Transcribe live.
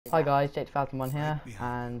Hi guys, Jake2001 here,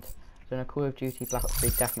 and doing a Call of Duty Black Ops 3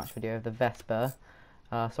 deathmatch video of the Vesper.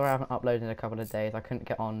 Sorry I haven't uploaded in a couple of days. I couldn't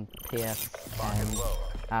get on PSN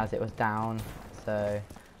as it was down, so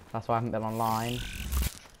that's why I haven't been online.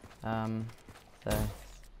 So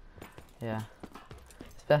yeah,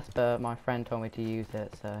 this Vesper, my friend told me to use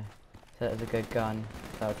it, so said it was a good gun,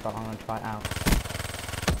 so I'm gonna try it out.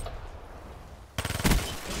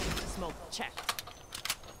 Smoke check.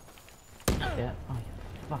 Yeah. Oh,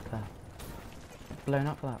 fuck that. Blown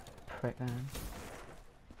up for that prick, man.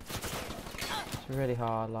 It's really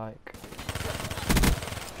hard, like.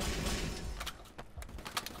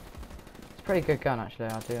 It's a pretty good gun, actually.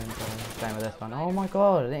 I do enjoy playing with this one. Oh my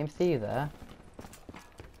god, I didn't even see you there.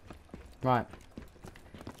 Right.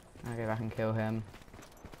 I'll go back and kill him.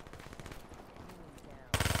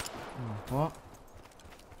 Oh, what?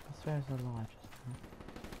 I swear it was alive just now.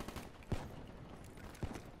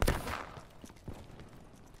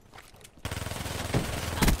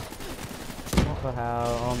 What the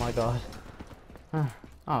hell? Oh my god. Oh,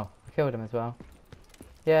 I killed him as well.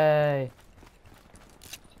 Yay!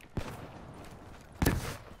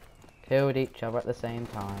 Killed each other at the same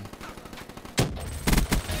time.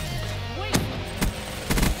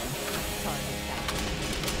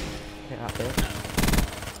 Get that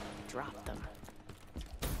bitch. Drop them.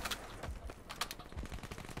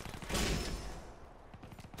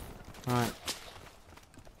 Right.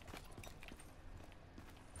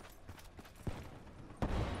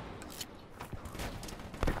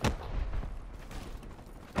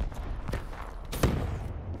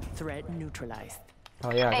 Threat neutralized.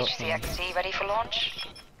 Oh yeah, I got some. HCXD ready for launch?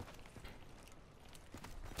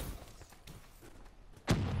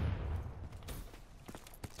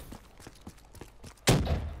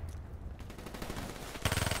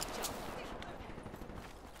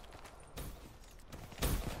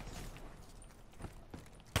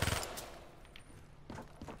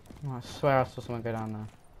 Oh, I swear I saw someone go down there.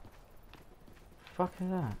 Fuck is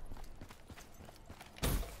that?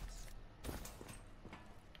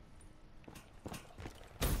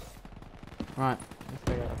 Right, let's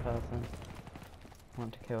go get that person. I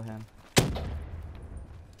want to kill him.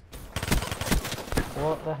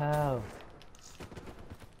 What the hell?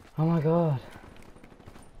 Oh my god.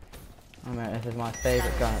 Oh man, this is my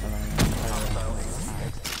favourite gun at the moment.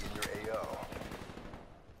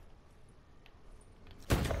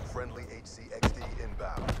 Friendly HCXD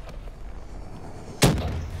inbound.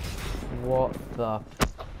 What the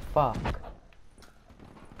fuck?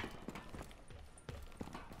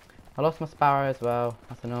 I lost my Sparrow as well,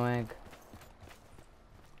 that's annoying.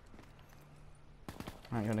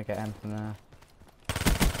 I ain't gonna get him from there.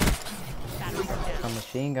 A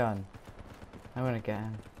machine gun. I'm gonna get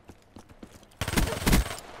him.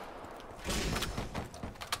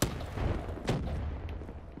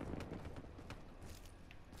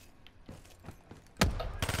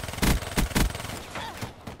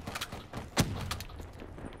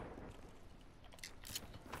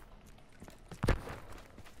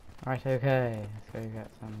 Right, okay, let's go get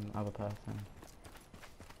some other person.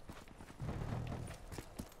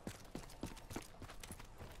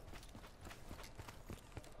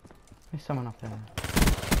 There's someone up there.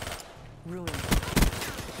 Ruined.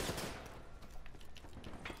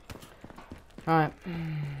 Alright.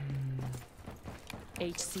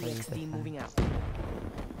 HCXD moving out.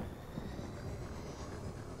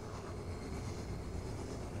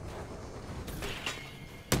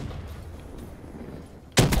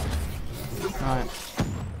 Right.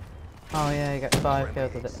 Oh yeah, you got 5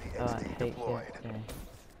 kills with it. Oh, I hate it. Yeah.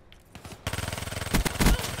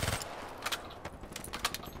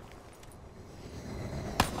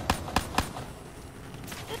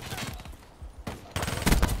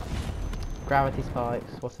 Gravity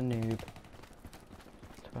spikes, what's a noob?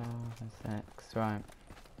 12 and 6, right.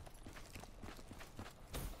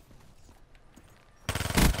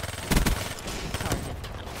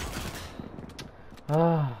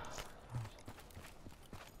 Ah.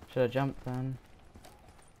 Should have jumped then.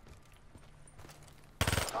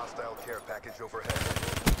 Hostile care package overhead.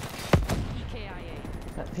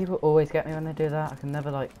 EKIA. People always get me when they do that. I can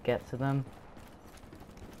never like get to them.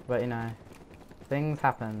 But you know, things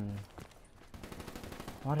happen.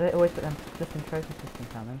 Why do they always put them flipping trophy systems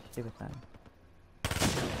down? Them stupid thing.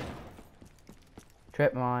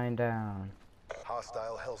 Trip mine down.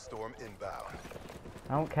 Hostile Hellstorm inbound.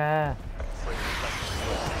 I don't care.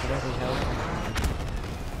 Bloody hell.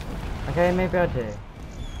 Okay, maybe I do.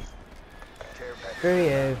 Care package. Screw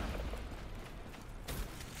you.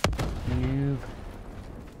 Noob.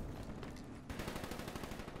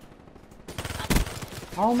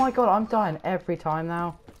 Oh my god, I'm dying every time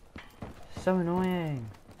now. So annoying.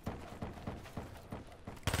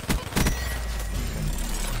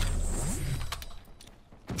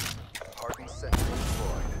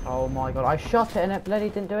 Oh my god, I shot it and it bloody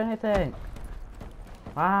didn't do anything.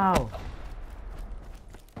 Wow.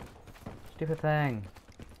 Stupid thing.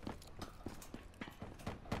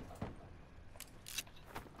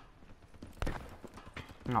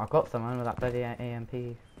 Oh, I got someone with that bloody AMP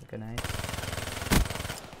grenade.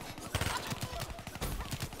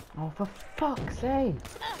 Oh, for fuck's sake!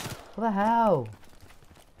 What the hell?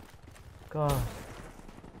 God.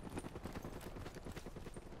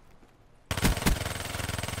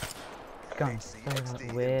 This gun's so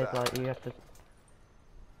like, weird, like you have to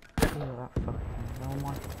feel that fucking. Oh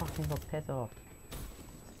my fucking god, piss off.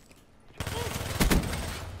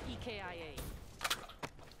 EKIA.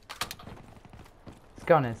 This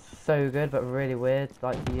gun is so good, but really weird,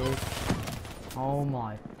 like to use. Oh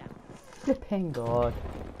my flipping god.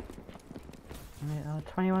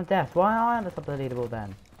 21 deaths. Why aren't I at the top of the leaderboard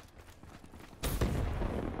then?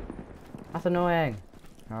 That's annoying.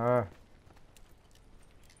 Arrgh.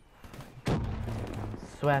 I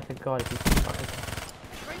swear to God, if you fucking...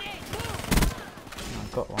 Oh,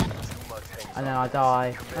 I've got one. And then I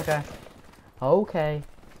die. Okay. Okay.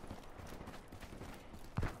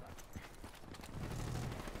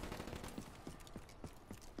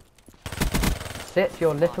 Sit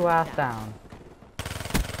your little ass down.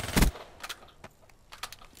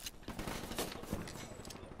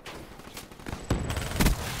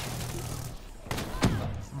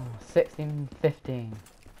 Oh, 16-15.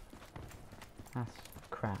 That's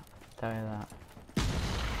crap, tell you that.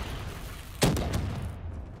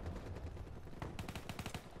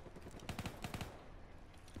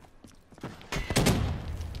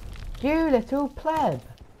 You little pleb!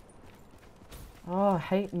 Oh, I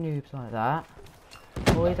hate noobs like that.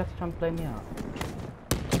 Always have to try and blow me up.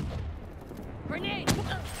 Grenade!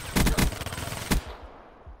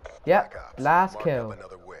 Yep, Black Ops, last mark kill. up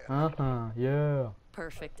another win. Yeah.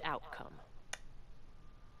 Perfect outcome.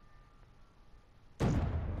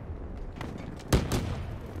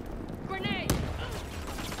 Grenade!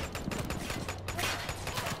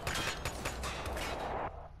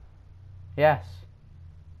 Yes.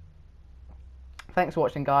 Thanks for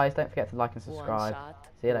watching, guys. Don't forget to like and One subscribe. shot,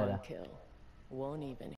 See you one later. kill. Won't even